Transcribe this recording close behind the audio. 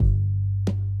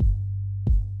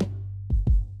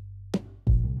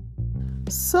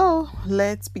So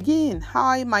let's begin.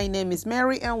 Hi, my name is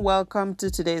Mary and welcome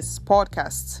to today's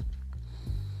podcast.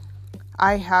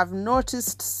 I have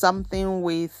noticed something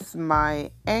with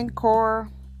my Anchor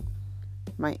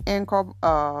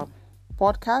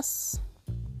podcasts.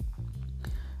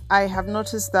 I have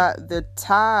noticed that the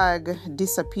tag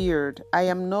disappeared. I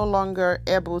am no longer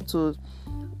able to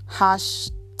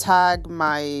hashtag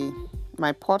my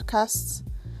podcasts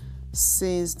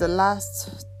since the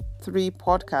last 3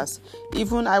 podcasts.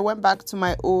 Even I went back to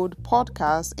my old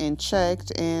podcast and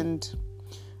checked, and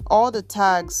all the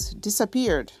tags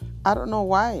disappeared. I don't know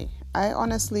why. I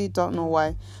honestly don't know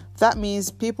why. That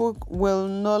means people will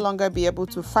no longer be able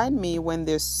to find me when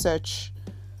they search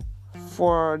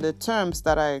for the terms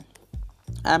that I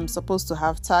am supposed to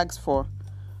have tags for.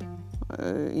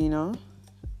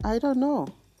 I don't know.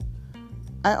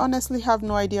 I honestly have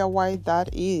no idea why that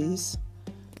is.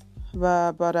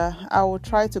 But I will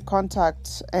try to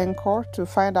contact Anchor to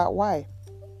find out why.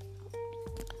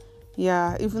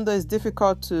 Yeah, even though it's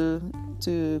difficult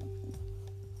to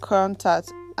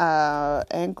contact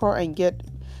Anchor and get,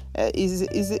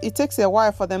 it takes a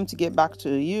while for them to get back to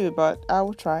you. But I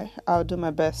will try. I'll do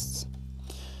my best.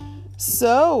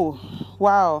 So,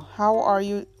 wow, how are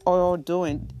you all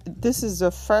doing? This is the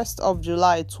 1st of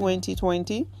July,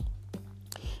 2020.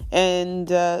 And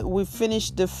we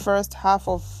finished the first half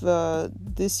of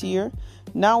this year.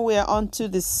 Now we are on to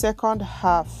the second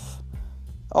half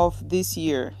of this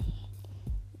year.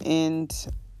 And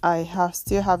I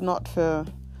still have not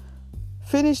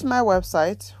finished my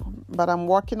website, but I'm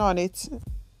working on it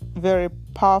very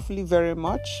powerfully, very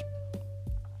much.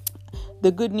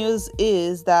 The good news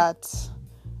is that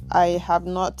I have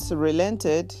not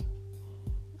relented.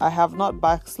 I have not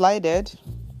backslided.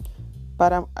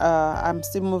 But I'm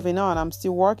still moving on. I'm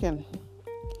still working.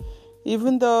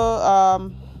 Even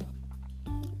though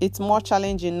it's more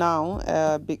challenging now,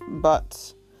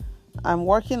 but I'm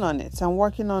working on it. I'm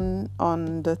working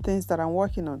on the things that I'm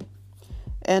working on.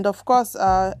 And of course,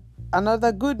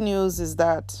 another good news is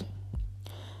that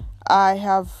I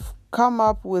have come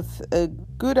up with a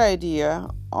good idea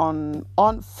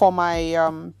for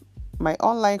my my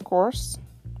online course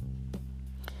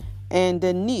and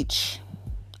the niche.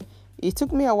 It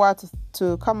took me a while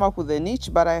to come up with a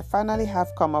niche, but I finally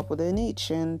have come up with a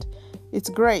niche, and it's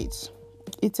great.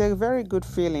 It's a very good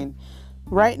feeling.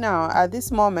 Right now, at this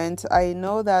moment, I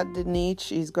know that the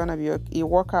niche is going to be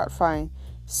work out fine.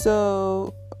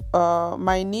 So,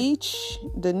 the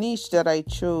niche that I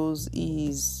chose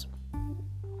is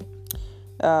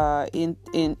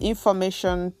in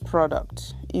information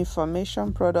product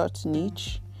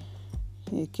niche.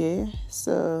 Okay,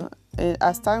 so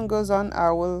as time goes on, I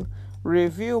will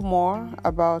review more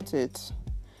about it,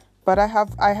 but I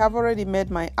have already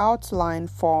made my outline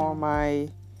for my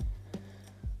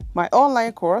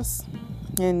online course,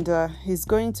 and it's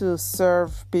going to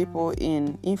serve people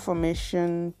in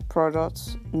information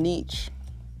product niche,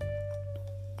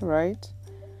 right?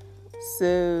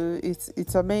 So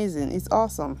it's amazing, it's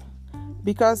awesome,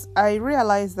 because I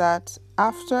realized that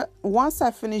once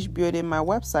I finish building my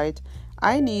website,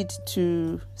 I need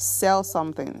to sell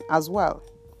something as well.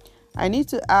 I need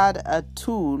to add a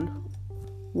tool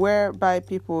whereby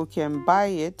people can buy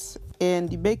it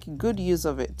and make good use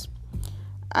of it.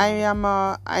 I'm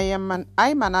an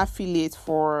affiliate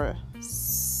for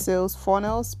sales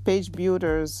funnels, page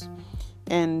builders,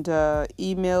 and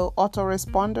email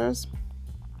autoresponders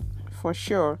for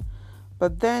sure.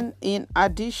 But then in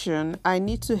addition, I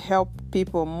need to help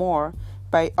people more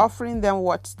by offering them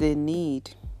what they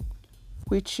need,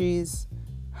 which is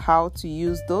how to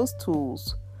use those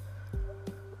tools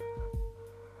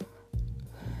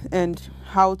and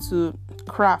how to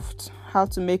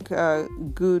make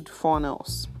good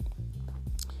funnels.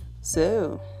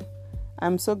 So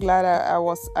I'm so glad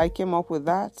I came up with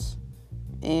that,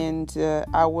 and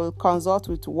I will consult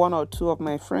with one or two of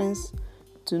my friends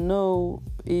to know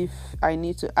if I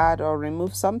need to add or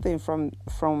remove something from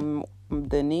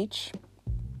the niche.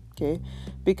 Okay,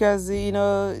 because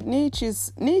niche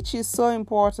is so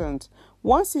important.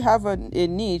 Once you have a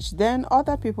niche, then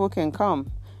other people can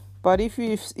come. But if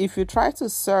you try to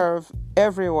serve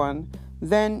everyone,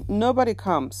 then nobody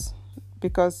comes,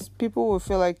 because people will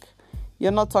feel like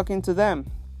you're not talking to them.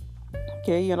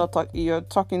 Okay, you're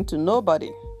talking to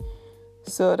nobody.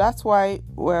 So that's why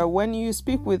when you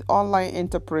speak with online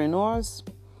entrepreneurs,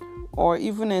 or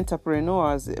even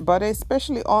entrepreneurs, but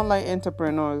especially online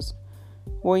entrepreneurs,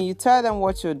 when you tell them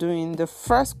what you're doing, the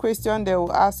first question they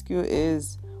will ask you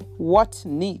is, what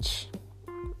niche?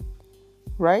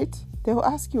 Right? They will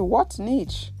ask you, what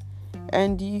niche?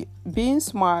 And being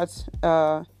smart,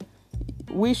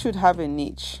 we should have a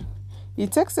niche.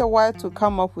 It takes a while to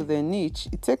come up with a niche.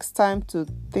 It takes time to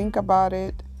think about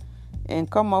it and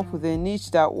come up with a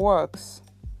niche that works.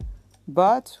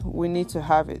 But we need to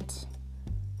have it.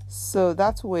 So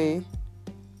that way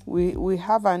we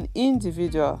have an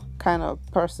individual kind of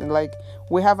person. Like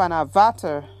we have an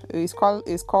avatar. It's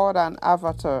called an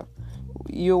avatar.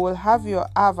 You will have your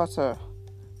avatar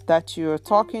that you're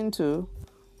talking to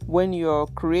when you're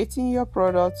creating your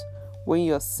product, when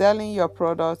you're selling your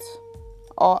product,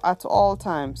 or at all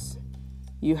times.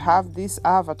 You have this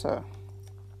avatar.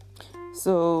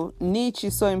 So niche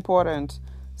is so important.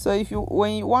 So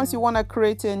once you want to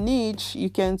create a niche, you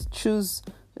can choose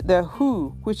the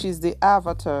who, which is the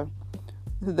avatar.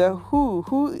 The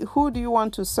who do you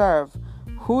want to serve?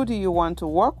 Who do you want to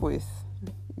work with?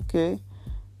 Okay.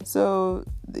 So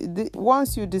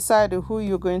once you decide who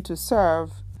you're going to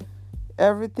serve,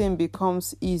 everything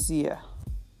becomes easier.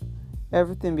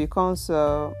 Everything becomes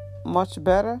much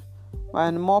better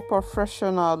and more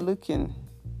professional looking.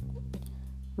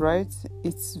 Right?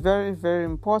 It's very, very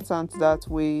important that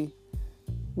we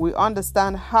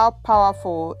understand how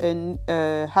powerful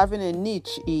having a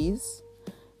niche is.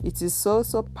 It is so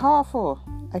powerful.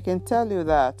 I can tell you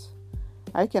that.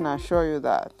 I can assure you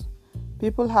that.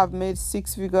 People have made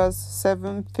 6 figures,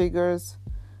 7 figures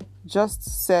just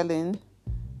selling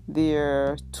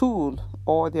their tool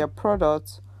or their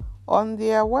product on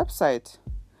their website.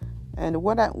 And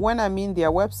when I mean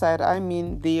their website, I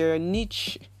mean their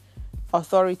niche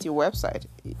authority website.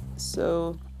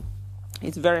 So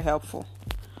it's very helpful.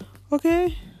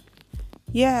 Okay.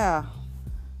 Yeah.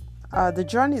 The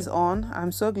journey is on.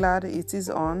 I'm so glad it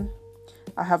is on.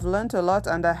 I have learned a lot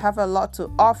and I have a lot to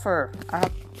offer.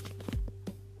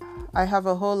 I have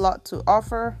a whole lot to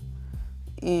offer,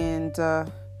 and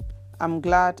I'm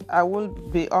glad I will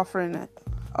be offering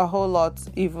a whole lot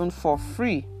even for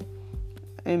free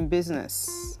in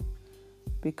business,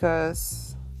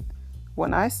 because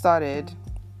when I started,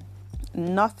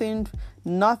 nothing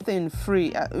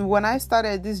free. When I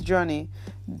started this journey,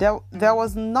 there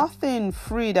was nothing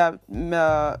free that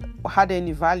had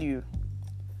any value.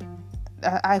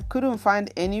 I couldn't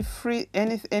find any free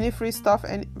stuff,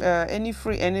 any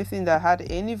free anything that had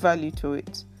any value to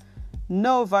it.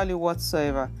 No value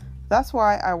whatsoever. That's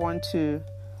why I want to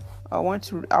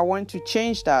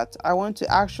change that. I want to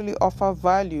actually offer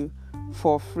value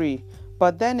for free.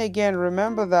 But then again,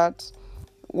 remember that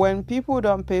when people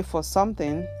don't pay for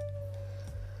something,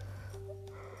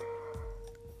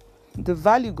 the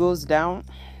value goes down.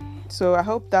 So I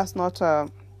hope that's not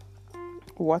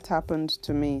what happened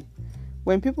to me.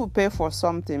 When people pay for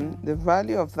something, the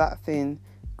value of that thing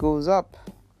goes up.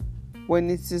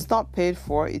 When it is not paid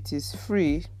for, it is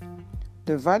free,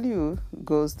 the value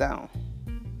goes down.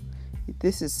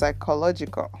 This is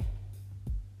psychological.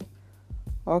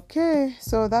 Okay,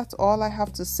 so that's all I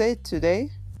have to say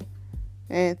today.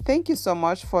 And thank you so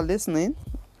much for listening.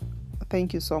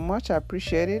 Thank you so much. I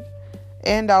appreciate it.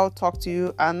 And I'll talk to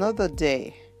you another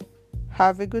day.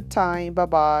 Have a good time.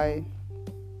 Bye-bye.